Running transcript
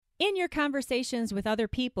In your conversations with other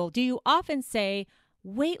people, do you often say,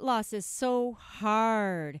 weight loss is so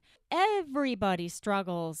hard? Everybody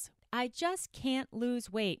struggles. I just can't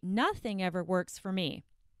lose weight. Nothing ever works for me.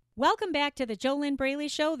 Welcome back to the JoLynn Braley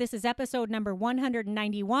Show. This is episode number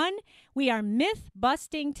 191. We are myth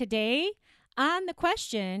busting today on the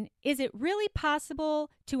question, is it really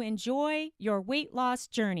possible to enjoy your weight loss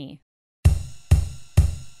journey?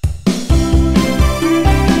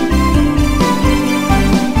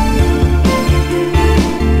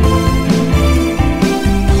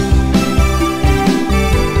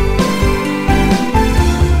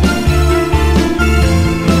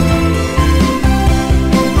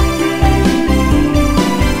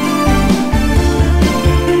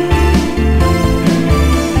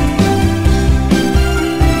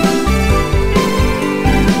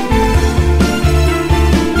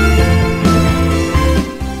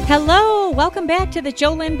 Hello, welcome back to the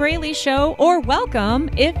JoLynn Braley Show, or welcome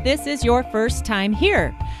if this is your first time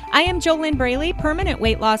here. I am JoLynn Braley, permanent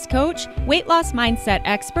weight loss coach, weight loss mindset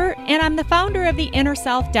expert, and I'm the founder of the Inner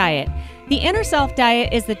Self Diet. The Inner Self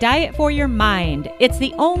Diet is the diet for your mind. It's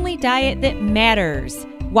the only diet that matters.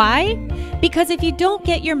 Why? Because if you don't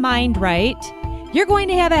get your mind right, you're going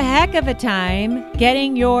to have a heck of a time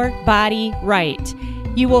getting your body right.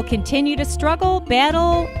 You will continue to struggle,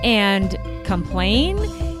 battle, and complain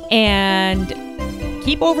and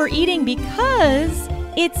keep overeating because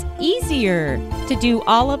it's easier to do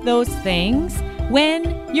all of those things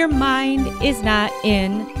when your mind is not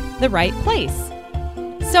in the right place.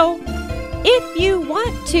 So if you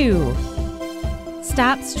want to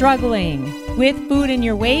stop struggling with food and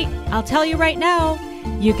your weight, I'll tell you right now,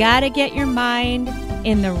 you got to get your mind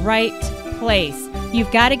in the right place.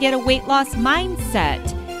 You've got to get a weight loss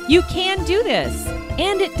mindset. You can do this,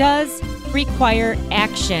 and it does require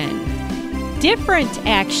action, different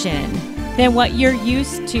action than what you're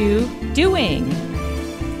used to doing.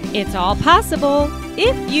 It's all possible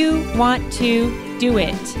if you want to do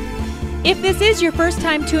it. If this is your first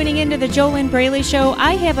time tuning into the JoLynn Braley Show,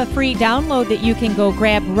 I have a free download that you can go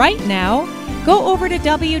grab right now. Go over to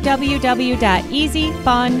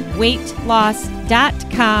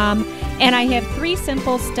www.easyfunweightloss.com, and I have 3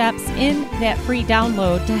 simple steps in that free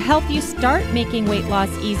download to help you start making weight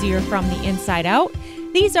loss easier from the inside out.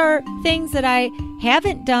 These are things that I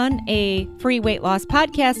haven't done a free weight loss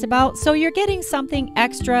podcast about, so you're getting something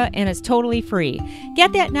extra and it's totally free.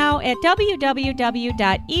 Get that now at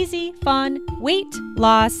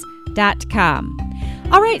www.easyfunweightloss.com.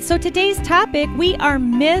 All right, so today's topic, we are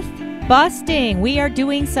myth busting. We are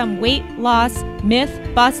doing some weight loss myth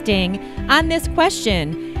busting on this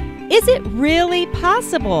question. Is it really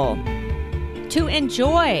possible to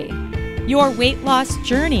enjoy your weight loss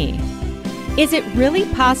journey? Is it really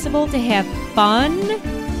possible to have fun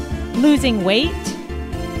losing weight?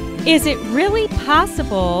 Is it really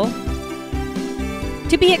possible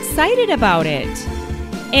to be excited about it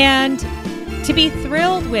and to be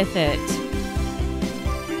thrilled with it?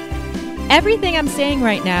 Everything I'm saying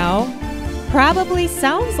right now probably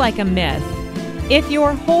sounds like a myth. If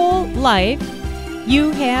your whole life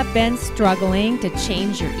you have been struggling to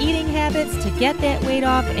change your eating habits, to get that weight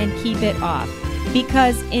off and keep it off.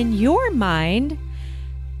 Because in your mind,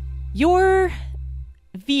 your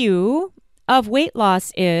view of weight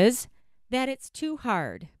loss is that it's too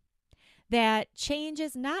hard, that change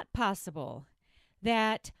is not possible,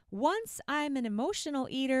 that once I'm an emotional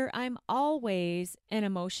eater, I'm always an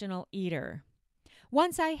emotional eater.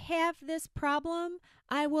 Once I have this problem,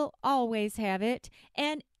 I will always have it,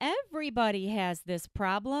 and everybody has this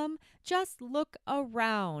problem. Just look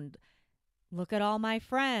around. Look at all my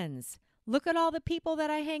friends. Look at all the people that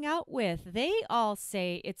I hang out with. They all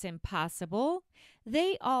say it's impossible.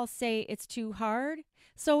 They all say it's too hard.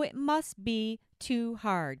 So it must be too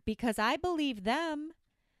hard because I believe them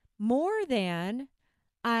more than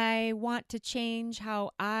I want to change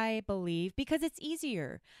how I believe because it's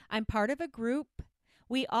easier. I'm part of a group.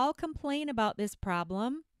 We all complain about this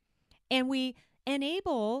problem, and we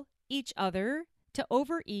enable each other to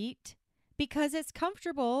overeat because it's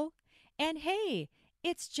comfortable, and hey,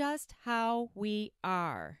 it's just how we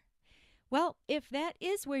are. Well, if that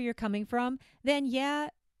is where you're coming from, then yeah,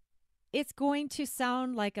 it's going to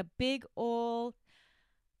sound like a big old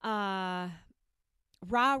rah-rah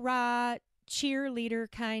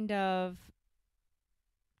cheerleader kind of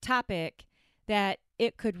topic that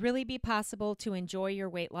it could really be possible to enjoy your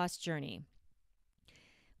weight loss journey.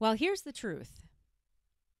 Well, here's the truth.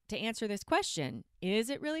 To answer this question, is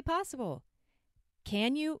it really possible?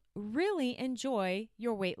 Can you really enjoy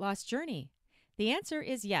your weight loss journey? The answer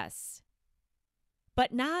is yes,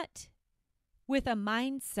 but not with a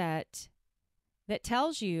mindset that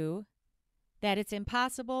tells you that it's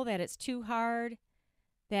impossible, that it's too hard,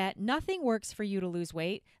 that nothing works for you to lose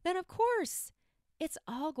weight, then of course it's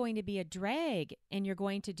all going to be a drag, and you're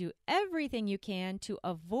going to do everything you can to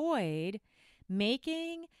avoid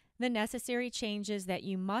making the necessary changes that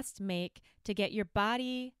you must make to get your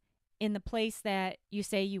body in the place that you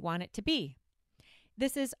say you want it to be.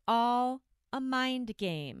 This is all a mind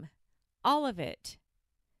game, all of it.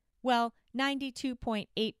 Well,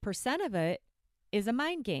 92.8% of it is a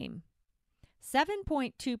mind game.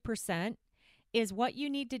 7.2% is what you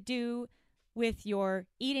need to do with your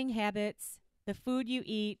eating habits, the food you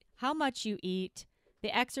eat, how much you eat,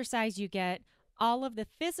 the exercise you get, all of the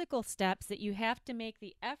physical steps that you have to make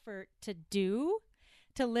the effort to do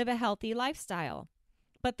to live a healthy lifestyle.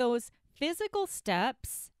 But those physical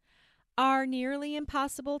steps are nearly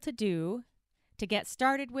impossible to do, to get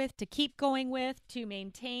started with, to keep going with, to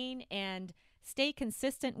maintain and stay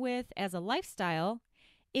consistent with as a lifestyle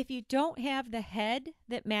if you don't have the head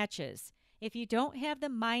that matches, if you don't have the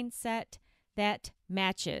mindset that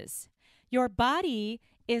matches. Your body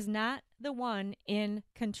is not the one in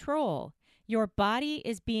control. Your body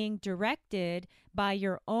is being directed by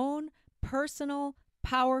your own personal,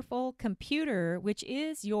 powerful computer, which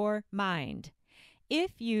is your mind.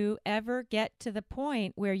 If you ever get to the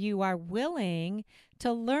point where you are willing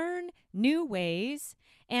to learn new ways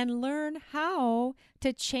and learn how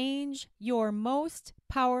to change your most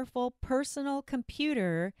powerful personal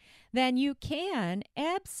computer, then you can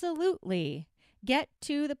absolutely get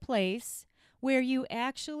to the place where you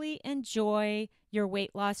actually enjoy your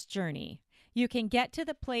weight loss journey. You can get to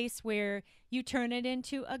the place where you turn it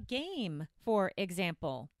into a game, for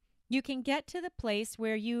example. You can get to the place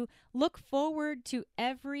where you look forward to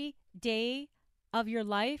every day of your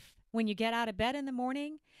life when you get out of bed in the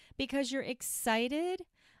morning because you're excited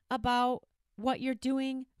about what you're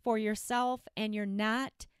doing for yourself and you're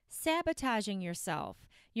not sabotaging yourself.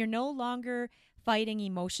 You're no longer fighting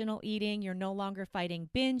emotional eating. You're no longer fighting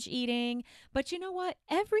binge eating. But you know what?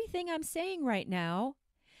 Everything I'm saying right now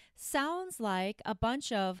sounds like a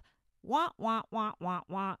bunch of wah, wah, wah, wah,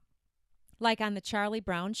 wah. Like on the Charlie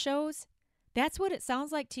Brown shows. That's what it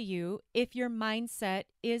sounds like to you if your mindset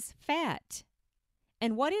is fat.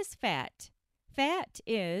 And what is fat? Fat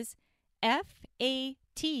is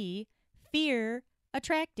F-A-T, fear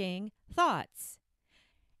attracting thoughts.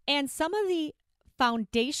 And some of the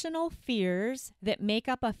foundational fears that make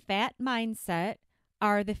up a fat mindset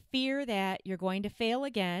are the fear that you're going to fail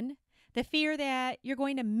again, the fear that you're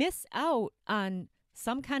going to miss out on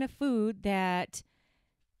some kind of food that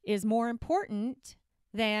is more important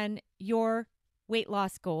than your weight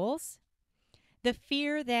loss goals, the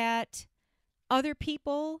fear that other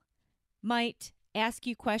people might ask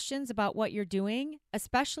you questions about what you're doing,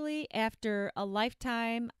 especially after a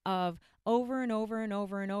lifetime of over and over and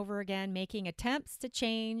over and over again making attempts to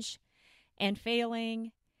change and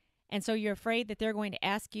failing. And so you're afraid that they're going to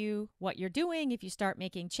ask you what you're doing if you start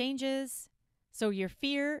making changes. So your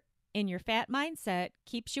fear in your fat mindset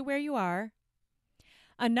keeps you where you are.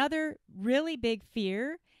 Another really big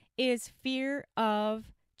fear is fear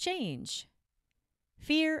of change,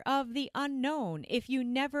 fear of the unknown. If you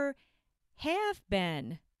never have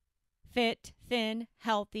been fit, thin,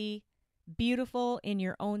 healthy, beautiful in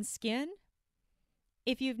your own skin,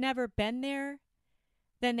 if you've never been there,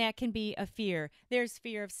 then that can be a fear. There's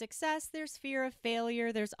fear of success, there's fear of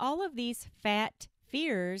failure, there's all of these fat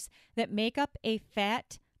fears that make up a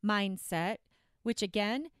fat mindset, which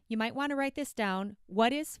again, you might want to write this down.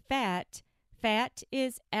 What is fat? Fat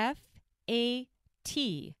is F-A-T,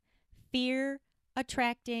 fear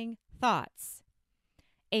attracting thoughts.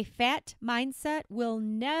 A fat mindset will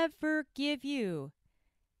never give you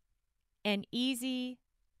an easy,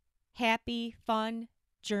 happy, fun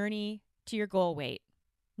journey to your goal weight.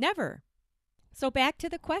 Never. So back to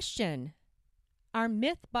the question. Our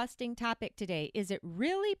myth-busting topic today. Is it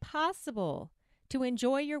really possible to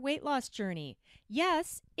enjoy your weight loss journey?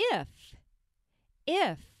 Yes, if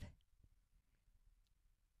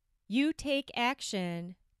you take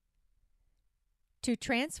action to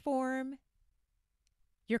transform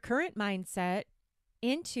your current mindset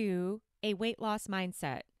into a weight loss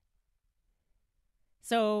mindset.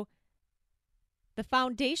 So the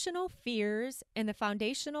foundational fears and the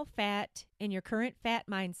foundational fat in your current fat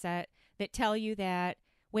mindset that tell you that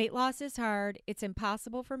weight loss is hard, it's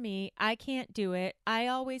impossible for me, I can't do it, I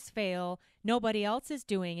always fail, nobody else is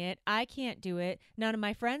doing it, I can't do it, none of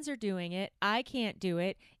my friends are doing it, I can't do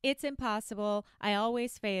it, it's impossible, I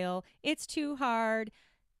always fail, it's too hard.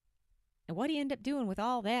 And what do you end up doing with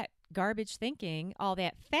all that garbage thinking, all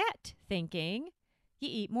that fat thinking? You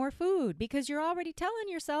eat more food because you're already telling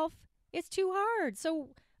yourself It's too hard. So,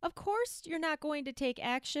 of course, you're not going to take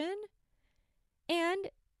action and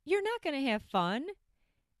you're not going to have fun.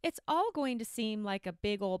 It's all going to seem like a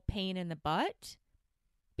big old pain in the butt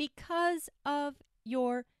because of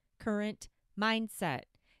your current mindset.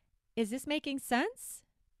 Is this making sense?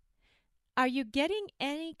 Are you getting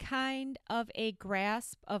any kind of a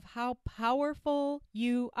grasp of how powerful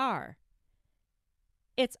you are?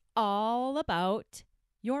 It's all about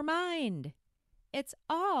your mind. It's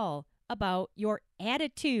all about your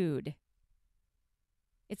attitude.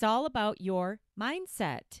 It's all about your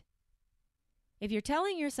mindset. If you're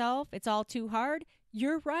telling yourself it's all too hard,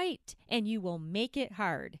 you're right, and you will make it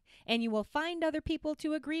hard, and you will find other people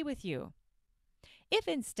to agree with you. If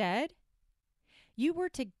instead you were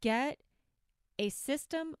to get a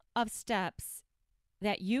system of steps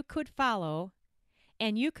that you could follow,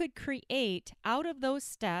 and you could create out of those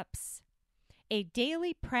steps a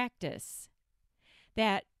daily practice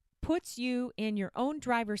that puts you in your own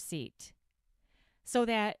driver's seat so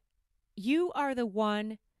that you are the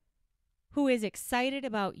one who is excited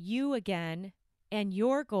about you again and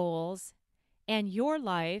your goals and your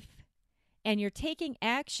life, and you're taking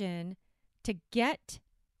action to get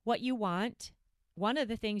what you want. One of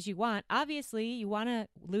the things you want, obviously, you want to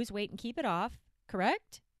lose weight and keep it off,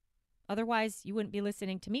 correct? Otherwise, you wouldn't be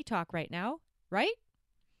listening to me talk right now, right?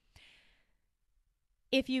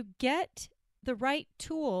 If you get the right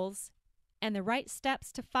tools and the right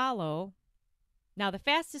steps to follow, now the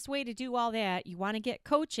fastest way to do all that, you want to get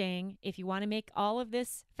coaching if you want to make all of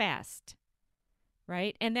this fast,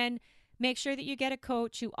 right? And then make sure that you get a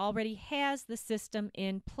coach who already has the system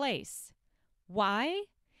in place. Why?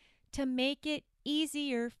 To make it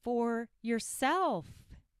easier for yourself.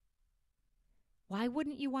 Why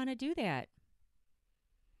wouldn't you want to do that?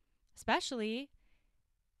 Especially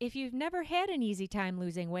if you've never had an easy time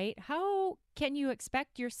losing weight, how can you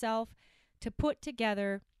expect yourself to put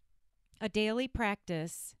together a daily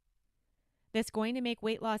practice that's going to make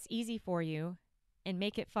weight loss easy for you and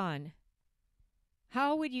make it fun?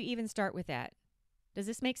 How would you even start with that? Does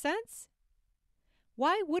this make sense?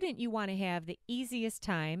 Why wouldn't you want to have the easiest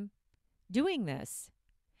time doing this?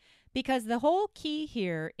 Because the whole key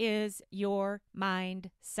here is your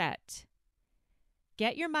mindset.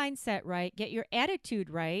 Get your mindset right. Get your attitude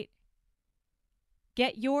right.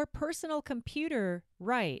 Get your personal computer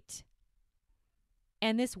right.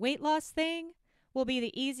 And this weight loss thing will be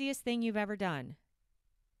the easiest thing you've ever done.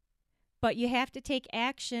 But you have to take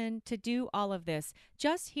action to do all of this.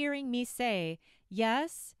 Just hearing me say,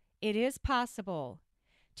 yes, it is possible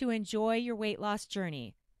to enjoy your weight loss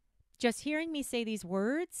journey. Just hearing me say these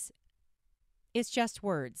words, it's just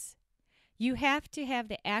words. You have to have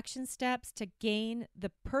the action steps to gain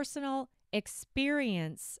the personal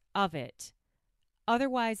experience of it.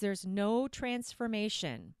 Otherwise, there's no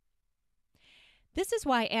transformation. This is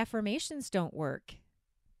why affirmations don't work.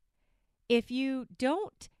 If you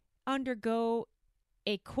don't undergo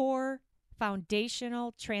a core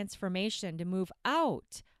foundational transformation to move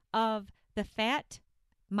out of the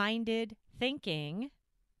fat-minded thinking,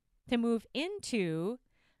 to move into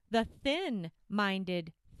the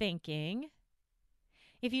thin-minded thinking,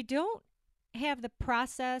 if you don't have the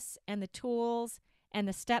process and the tools and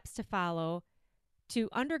the steps to follow to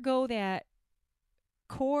undergo that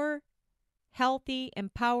core, healthy,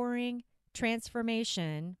 empowering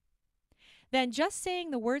transformation, then just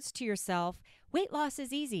saying the words to yourself, weight loss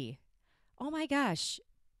is easy. Oh my gosh,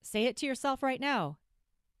 say it to yourself right now.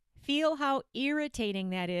 Feel how irritating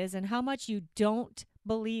that is and how much you don't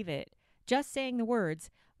believe it. Just saying the words,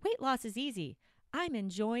 weight loss is easy. I'm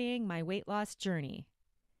enjoying my weight loss journey.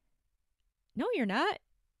 No, you're not.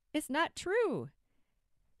 It's not true.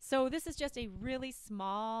 So this is just a really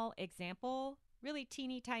small example, really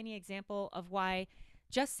teeny tiny example of why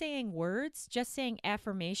just saying words, just saying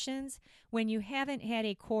affirmations, when you haven't had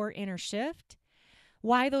a core inner shift,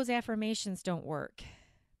 why those affirmations don't work.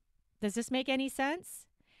 Does this make any sense?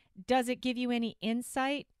 Does it give you any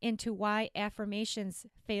insight into why affirmations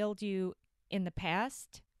failed you in the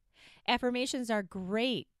past? Affirmations are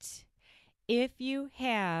great if you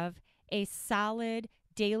have a solid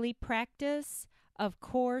daily practice of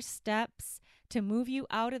core steps to move you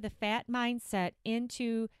out of the fat mindset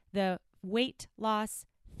into the weight loss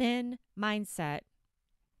thin mindset,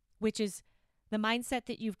 which is the mindset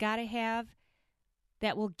that you've got to have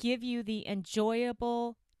that will give you the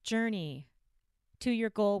enjoyable journey to your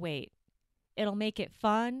goal weight. It'll make it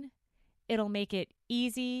fun. It'll make it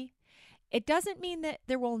easy. It doesn't mean that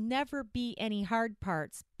there will never be any hard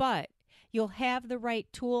parts, but you'll have the right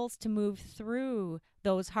tools to move through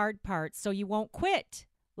those hard parts so you won't quit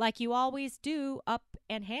like you always do up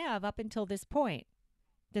and have up until this point.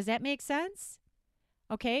 Does that make sense?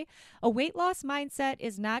 Okay. A weight loss mindset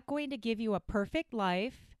is not going to give you a perfect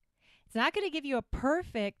life. It's not going to give you a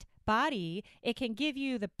perfect body. It can give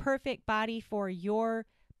you the perfect body for your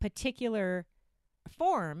particular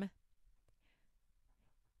form.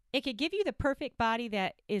 It could give you the perfect body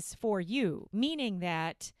that is for you, meaning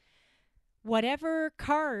that whatever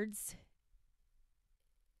cards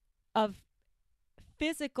of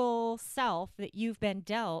physical self that you've been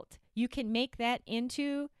dealt, you can make that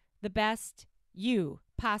into the best you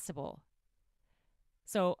possible.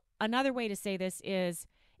 So another way to say this is,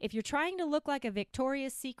 if you're trying to look like a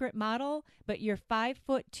Victoria's Secret model, but you're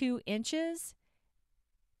 5'2",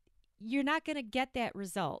 you're not going to get that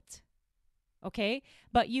result. Okay?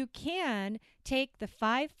 But you can take the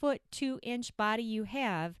 5'2" body you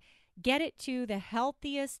have, get it to the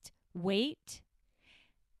healthiest weight,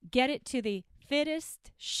 get it to the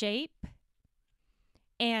fittest shape,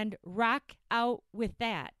 and rock out with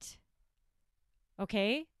that.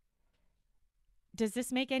 Okay? Does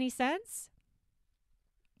this make any sense?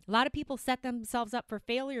 A lot of people set themselves up for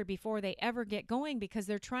failure before they ever get going because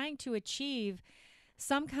they're trying to achieve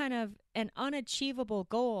some kind of an unachievable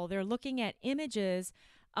goal. They're looking at images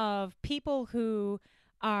of people who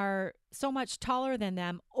are so much taller than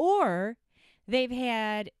them, or they've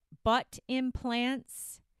had butt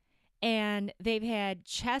implants and they've had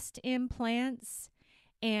chest implants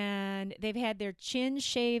and they've had their chin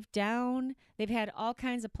shaved down. They've had all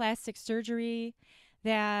kinds of plastic surgery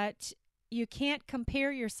that you can't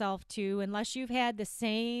compare yourself to unless you've had the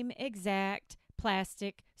same exact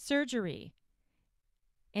plastic surgery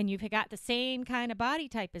and you've got the same kind of body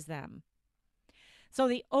type as them. So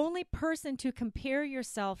the only person to compare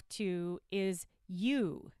yourself to is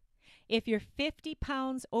you. If you're 50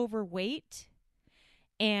 pounds overweight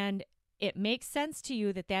and it makes sense to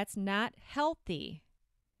you that that's not healthy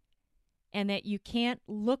and that you can't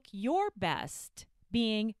look your best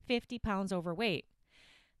being 50 pounds overweight,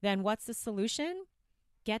 then what's the solution?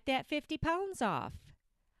 Get that 50 pounds off.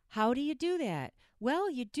 How do you do that? Well,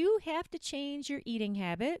 you do have to change your eating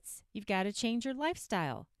habits. You've got to change your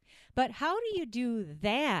lifestyle. But how do you do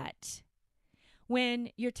that when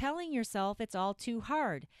you're telling yourself it's all too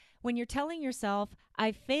hard? When you're telling yourself,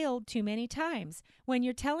 I've failed too many times. When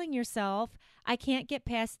you're telling yourself, I can't get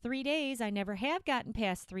past 3 days. I never have gotten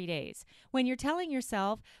past 3 days. When you're telling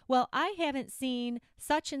yourself, well, I haven't seen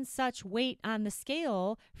such and such weight on the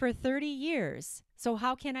scale for 30 years. So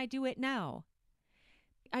how can I do it now?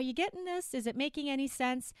 Are you getting this? Is it making any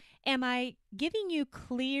sense? Am I giving you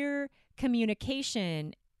clear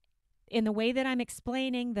communication in the way that I'm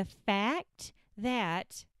explaining the fact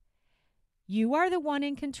that you are the one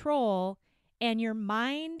in control and your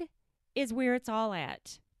mind is where it's all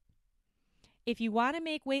at? If you want to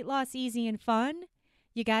make weight loss easy and fun,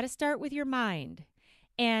 you got to start with your mind.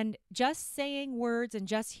 And just saying words and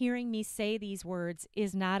just hearing me say these words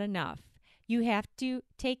is not enough. You have to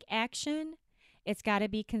take action. It's got to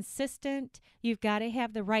be consistent. You've got to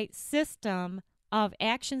have the right system of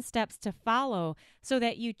action steps to follow so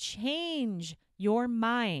that you change your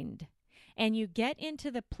mind and you get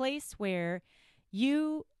into the place where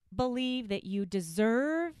you believe that you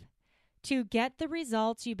deserve to get the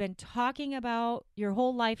results you've been talking about your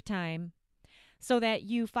whole lifetime, so that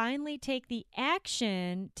you finally take the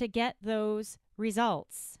action to get those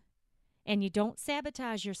results and you don't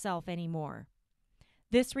sabotage yourself anymore.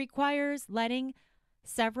 This requires letting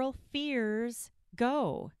several fears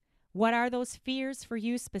go. What are those fears for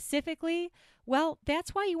you specifically? Well,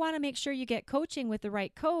 that's why you want to make sure you get coaching with the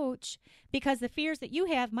right coach, because the fears that you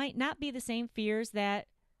have might not be the same fears that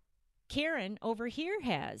Karen over here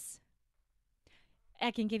has. I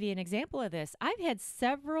can give you an example of this. I've had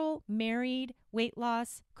several married weight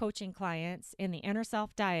loss coaching clients in the Inner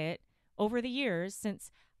Self Diet over the years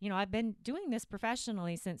since, I've been doing this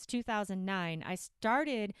professionally since 2009. I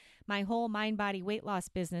started my whole mind-body weight loss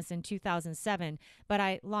business in 2007, but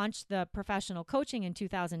I launched the professional coaching in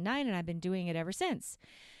 2009, and I've been doing it ever since.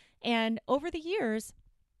 And over the years,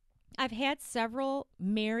 I've had several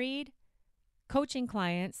married coaching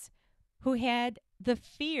clients who had the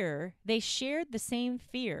fear, they shared the same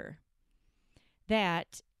fear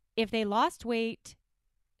that if they lost weight,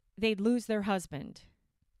 they'd lose their husband.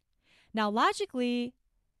 Now, logically,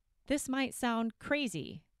 this might sound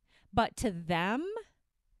crazy, but to them,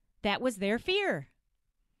 that was their fear.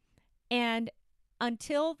 And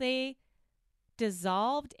until they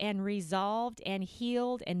dissolved and resolved and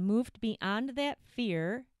healed and moved beyond that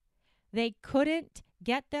fear, they couldn't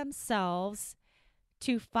get themselves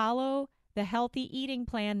to follow the healthy eating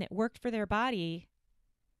plan that worked for their body,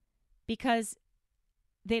 because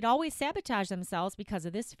they'd always sabotage themselves because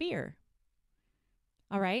of this fear.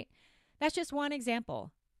 All right? That's just one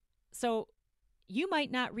example. So you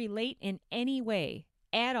might not relate in any way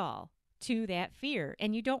at all to that fear,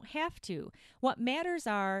 and you don't have to. What matters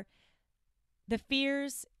are the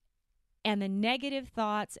fears and the negative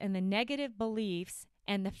thoughts and the negative beliefs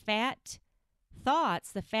and the fat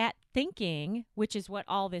thoughts, the fat thinking, which is what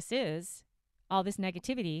all this is, all this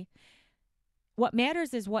negativity. What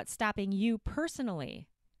matters is what's stopping you personally.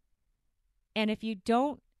 And if you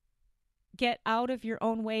don't get out of your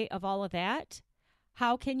own way of all of that,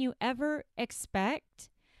 how can you ever expect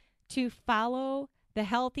to follow the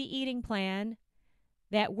healthy eating plan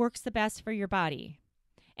that works the best for your body?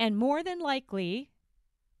 And more than likely,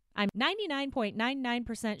 I'm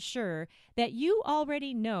 99.99% sure that you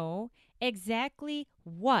already know exactly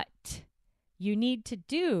what you need to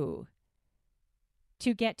do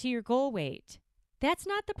to get to your goal weight. That's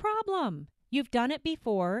not the problem. You've done it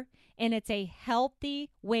before, and it's a healthy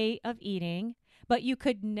way of eating, but you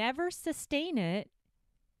could never sustain it.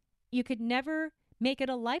 You could never make it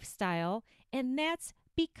a lifestyle, and that's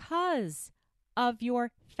because of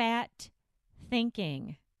your fat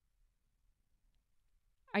thinking.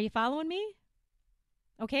 Are you following me?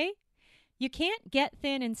 Okay? You can't get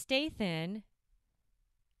thin and stay thin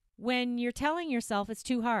when you're telling yourself it's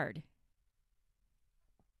too hard.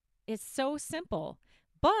 It's so simple.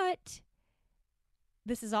 But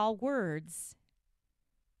this is all words.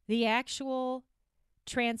 The actual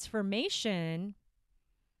transformation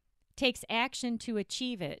takes action to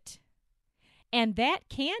achieve it. And that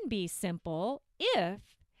can be simple if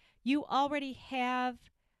you already have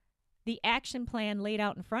the action plan laid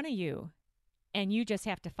out in front of you and you just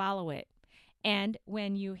have to follow it. And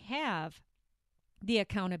when you have the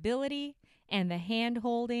accountability and the hand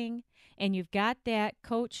holding, and you've got that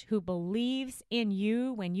coach who believes in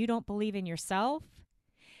you when you don't believe in yourself,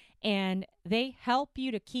 and they help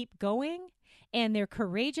you to keep going, and they're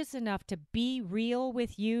courageous enough to be real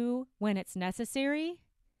with you when it's necessary,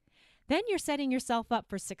 then you're setting yourself up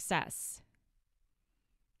for success.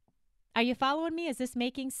 Are you following me? Is this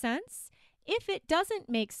making sense? If it doesn't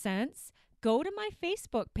make sense, go to my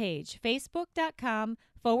Facebook page,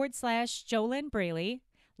 facebook.com/JoLynn Braley.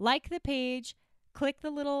 Like the page, click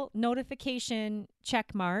the little notification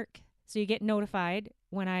check mark so you get notified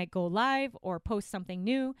when I go live or post something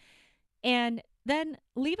new. And then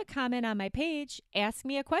leave a comment on my page. Ask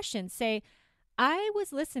me a question. Say, I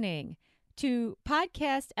was listening to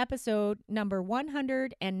podcast episode number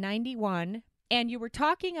 191, and you were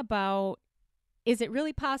talking about, is it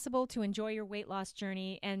really possible to enjoy your weight loss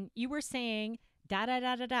journey? And you were saying,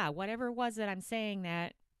 whatever it was that I'm saying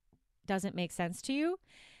that doesn't make sense to you.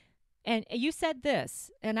 And you said this,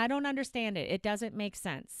 and I don't understand it. It doesn't make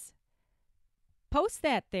sense. Post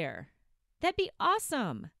that there. That'd be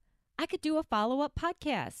awesome. I could do a follow-up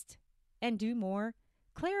podcast and do more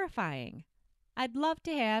clarifying. I'd love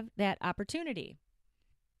to have that opportunity.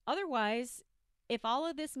 Otherwise, if all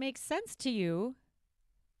of this makes sense to you,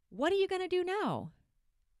 what are you going to do now?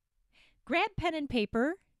 Grab pen and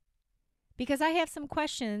paper, because I have some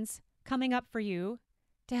questions coming up for you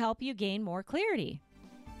to help you gain more clarity.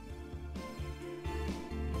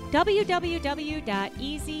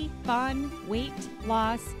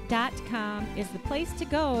 www.easyfunweightloss.com is the place to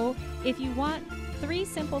go if you want 3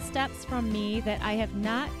 simple steps from me that I have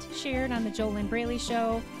not shared on the JoLynn Braley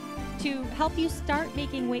Show to help you start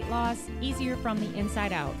making weight loss easier from the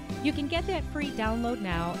inside out. You can get that free download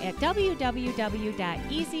now at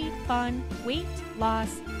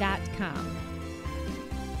www.easyfunweightloss.com.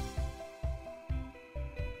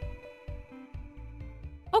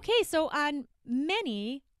 Okay, so on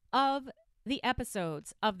many of the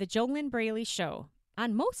episodes of the JoLynn Braley Show,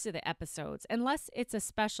 on most of the episodes, unless it's a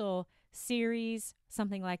special series,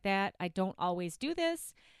 something like that, I don't always do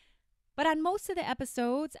this. But on most of the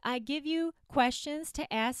episodes, I give you questions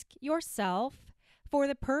to ask yourself for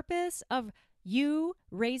the purpose of you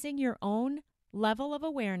raising your own level of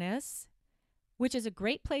awareness, which is a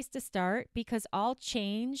great place to start because all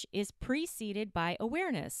change is preceded by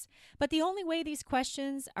awareness. But the only way these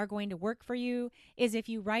questions are going to work for you is if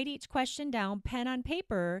you write each question down pen on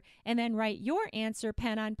paper and then write your answer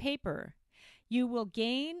pen on paper. You will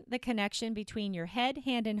gain the connection between your head,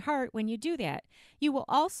 hand, and heart when you do that. You will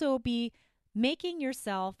also be making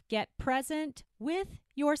yourself get present with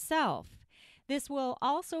yourself. This will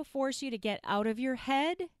also force you to get out of your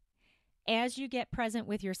head as you get present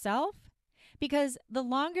with yourself, because the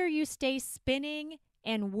longer you stay spinning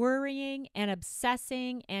and worrying and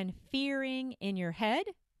obsessing and fearing in your head,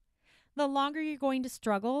 the longer you're going to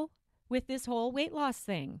struggle with this whole weight loss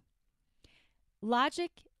thing.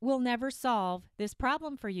 Logic will never solve this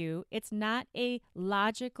problem for you. It's not a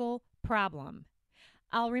logical problem.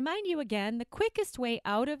 I'll remind you again, the quickest way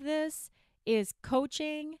out of this is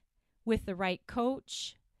coaching with the right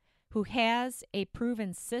coach who has a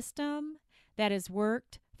proven system that has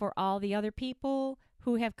worked for all the other people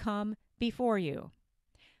who have come before you.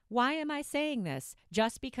 Why am I saying this?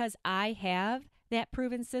 Just because I have that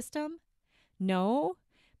proven system? No,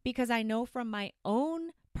 because I know from my own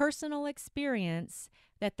personal experience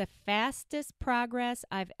that the fastest progress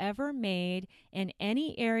I've ever made in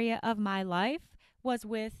any area of my life was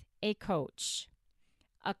with a coach.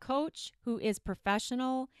 A coach who is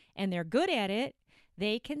professional and they're good at it.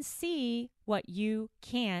 They can see what you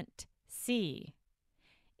can't see.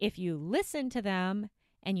 If you listen to them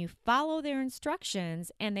and you follow their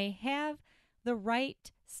instructions and they have the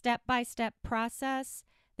right step-by-step process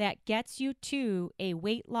that gets you to a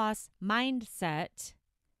weight loss mindset,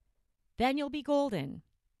 then you'll be golden.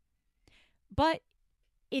 But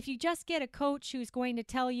if you just get a coach who's going to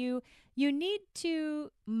tell you, you need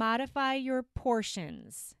to modify your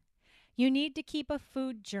portions, you need to keep a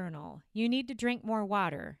food journal, you need to drink more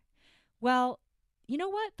water. Well, you know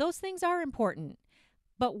what? Those things are important.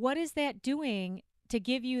 But what is that doing to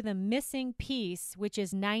give you the missing piece, which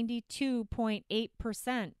is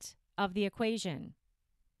 92.8% of the equation?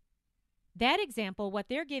 That example, what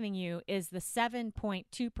they're giving you is the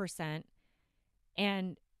 7.2%.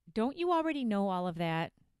 And don't you already know all of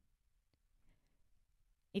that?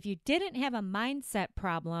 If you didn't have a mindset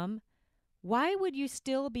problem, why would you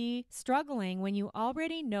still be struggling when you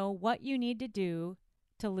already know what you need to do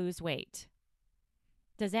to lose weight?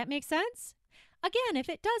 Does that make sense? Again, if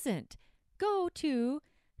it doesn't, go to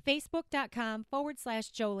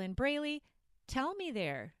facebook.com/JoLynn Braley. Tell me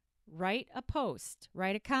there. Write a post.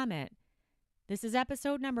 Write a comment. This is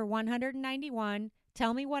episode number 191.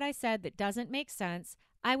 Tell me what I said that doesn't make sense.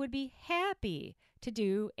 I would be happy to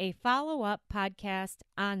do a follow-up podcast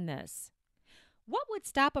on this. What would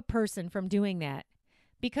stop a person from doing that?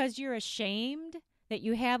 Because you're ashamed that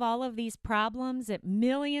you have all of these problems that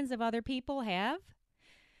millions of other people have?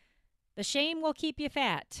 The shame will keep you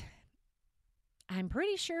fat. I'm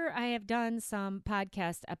pretty sure I have done some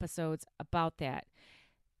podcast episodes about that.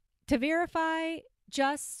 To verify,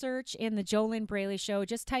 just search in the JoLynn Braley Show.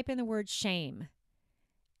 Just type in the word shame.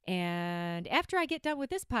 And after I get done with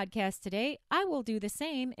this podcast today, I will do the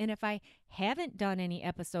same. And if I haven't done any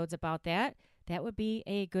episodes about that, that would be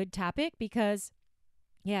a good topic because,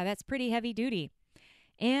 yeah, that's pretty heavy duty.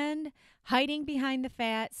 And hiding behind the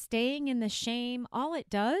fat, staying in the shame, all it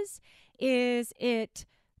does is it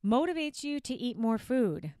motivates you to eat more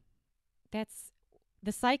food. That's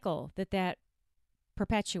the cycle that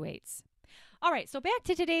perpetuates. All right, so back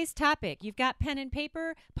to today's topic. You've got pen and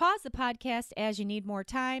paper. Pause the podcast as you need more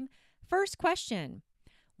time. First question,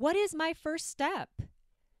 what is my first step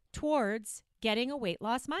towards getting a weight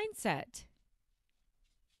loss mindset?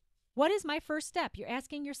 What is my first step? You're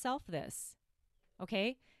asking yourself this,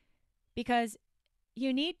 okay? Because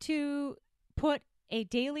you need to put a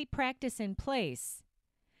daily practice in place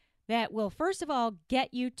that will, first of all,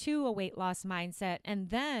 get you to a weight loss mindset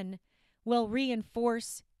and then will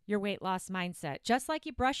reinforce your weight loss mindset. Just like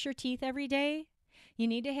you brush your teeth every day, you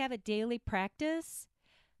need to have a daily practice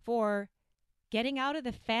for getting out of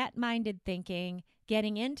the fat-minded thinking,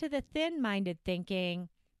 getting into the thin-minded thinking,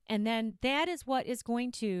 and then that is what is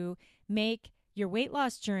going to make your weight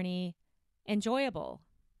loss journey enjoyable.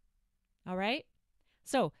 All right?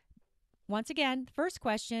 So, once again, first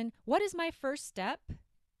question, what is my first step?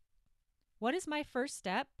 What is my first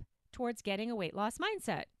step towards getting a weight loss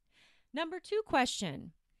mindset? Number 2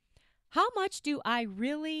 question, how much do I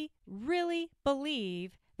really, really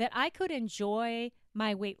believe that I could enjoy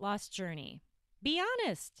my weight loss journey? Be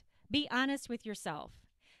honest. Be honest with yourself.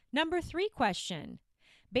 Number 3 question,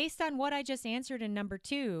 based on what I just answered in number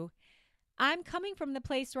 2, I'm coming from the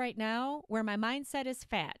place right now where my mindset is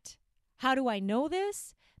fat. How do I know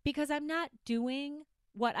this? Because I'm not doing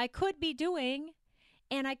what I could be doing,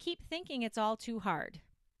 and I keep thinking it's all too hard.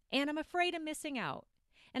 And I'm afraid of missing out.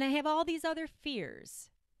 And I have all these other fears.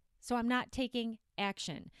 So I'm not taking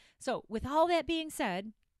action. So with all that being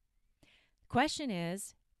said, the question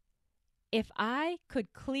is, if I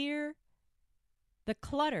could clear the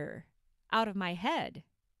clutter out of my head,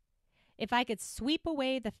 if I could sweep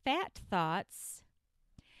away the fat thoughts,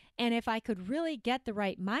 and if I could really get the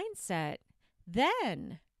right mindset,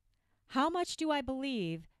 then how much do I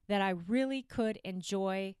believe that I really could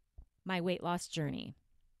enjoy my weight loss journey?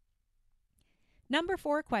 Number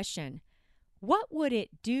 4 question, what would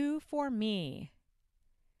it do for me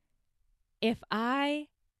if I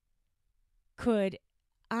could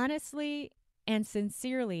honestly and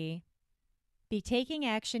sincerely be taking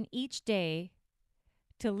action each day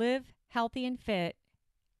to live healthy and fit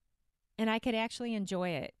and I could actually enjoy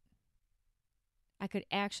it.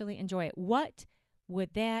 What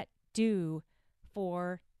would that do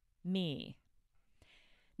for me?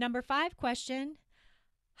 Number 5 question,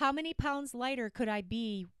 how many pounds lighter could I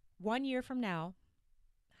be 1 year from now?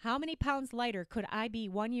 How many pounds lighter could I be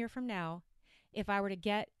 1 year from now if I were to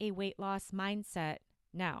get a weight loss mindset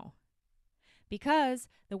now? Because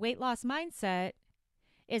the weight loss mindset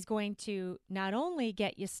is going to not only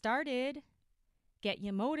get you started, get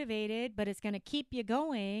you motivated, but it's going to keep you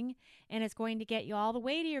going, and it's going to get you all the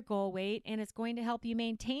way to your goal weight, and it's going to help you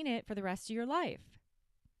maintain it for the rest of your life.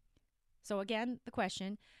 So again, the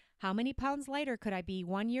question, how many pounds lighter could I be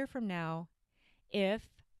 1 year from now if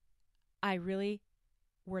I really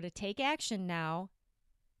were to take action now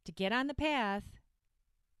to get on the path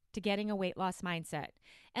to getting a weight loss mindset?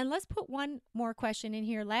 And let's put one more question in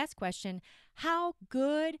here. Last question, how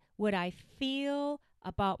good would I feel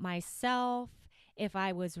about myself if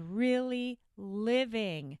I was really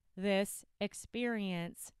living this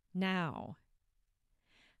experience now?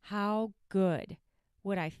 How good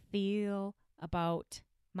would I feel about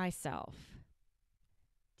myself?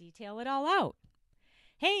 Detail it all out.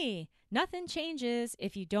 Hey, nothing changes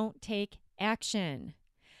if you don't take action.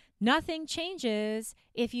 Nothing changes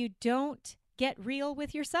if you don't get real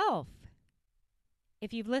with yourself.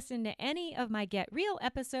 If you've listened to any of my Get Real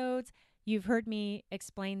episodes, you've heard me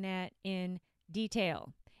explain that in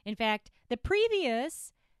detail. In fact, the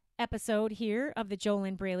previous episode here of the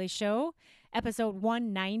JoLynn Braley Show, episode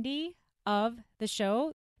 190 of the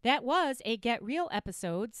show, that was a Get Real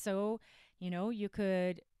episode. So, you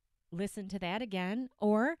could listen to that again,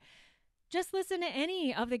 or just listen to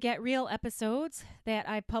any of the Get Real episodes that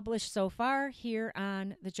I published so far here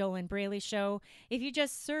on the JoLynn Braley Show. If you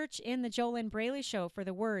just search in the JoLynn Braley Show for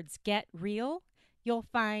the words Get Real, you'll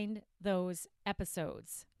find those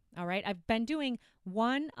episodes. All right. I've been doing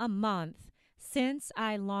one a month since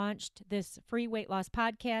I launched this free weight loss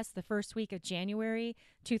podcast the first week of January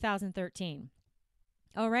 2013.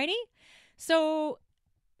 All righty. So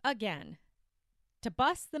again, to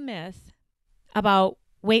bust the myth about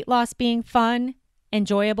weight loss being fun,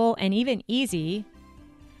 enjoyable, and even easy,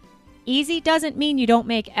 easy doesn't mean you don't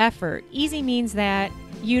make effort. Easy means that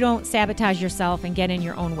you don't sabotage yourself and get in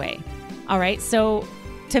your own way. All right. So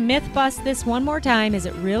to myth bust this one more time, is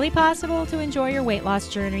it really possible to enjoy your weight loss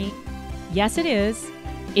journey? Yes, it is,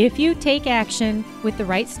 if you take action with the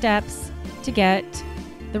right steps to get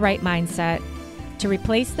the right mindset, to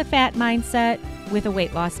replace the fat mindset with a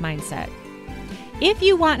weight loss mindset. If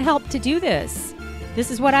you want help to do this, this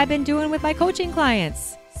is what I've been doing with my coaching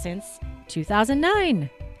clients since 2009.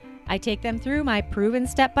 I take them through my proven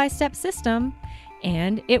step-by-step system,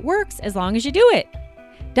 and it works as long as you do it.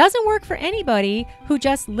 Doesn't work for anybody who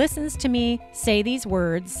just listens to me say these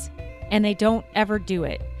words and they don't ever do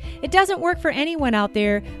it. It doesn't work for anyone out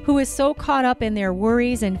there who is so caught up in their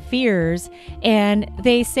worries and fears, and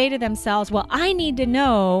they say to themselves, well, I need to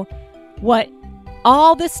know what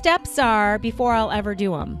all the steps are before I'll ever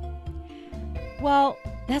do them. Well,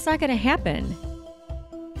 that's not going to happen.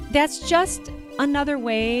 That's just another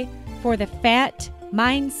way for the fat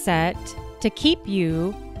mindset to keep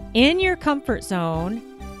you in your comfort zone,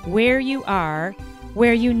 where you are,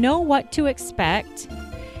 where you know what to expect,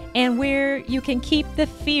 and where you can keep the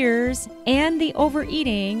fears and the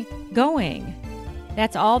overeating going.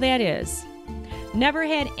 That's all that is. Never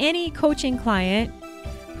had any coaching client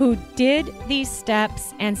who did these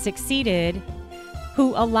steps and succeeded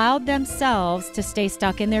who allowed themselves to stay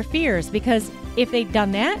stuck in their fears, because if they'd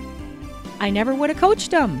done that, I never would have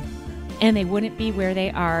coached them and they wouldn't be where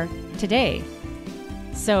they are today.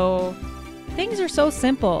 So things are so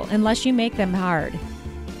simple unless you make them hard.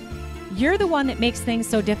 You're the one that makes things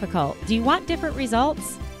so difficult. Do you want different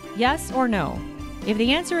results? Yes or no? If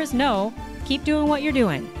the answer is no, keep doing what you're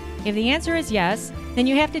doing. If the answer is yes, then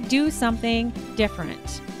you have to do something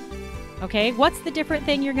different. Okay, what's the different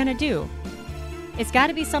thing you're going to do? It's got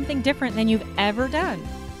to be something different than you've ever done.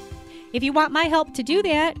 If you want my help to do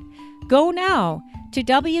that, go now to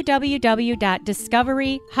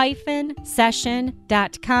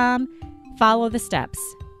www.discovery-session.com. Follow the steps.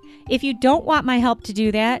 If you don't want my help to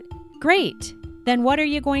do that, great. Then what are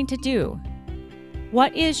you going to do?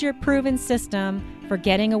 What is your proven system for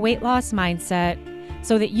getting a weight loss mindset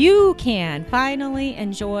so that you can finally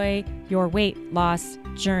enjoy your weight loss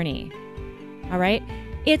journey? All right?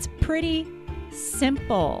 It's pretty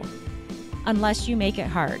simple unless you make it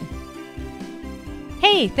hard.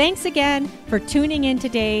 Hey, thanks again for tuning in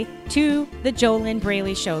today to the JoLynn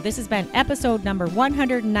Braley Show. This has been episode number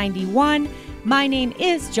 191. My name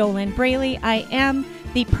is JoLynn Braley. I am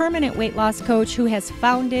the permanent weight loss coach who has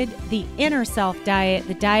founded the Inner Self Diet,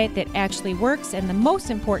 the diet that actually works and the most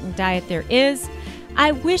important diet there is.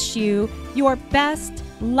 I wish you your best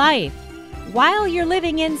life while you're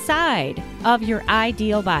living inside of your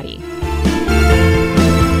ideal body.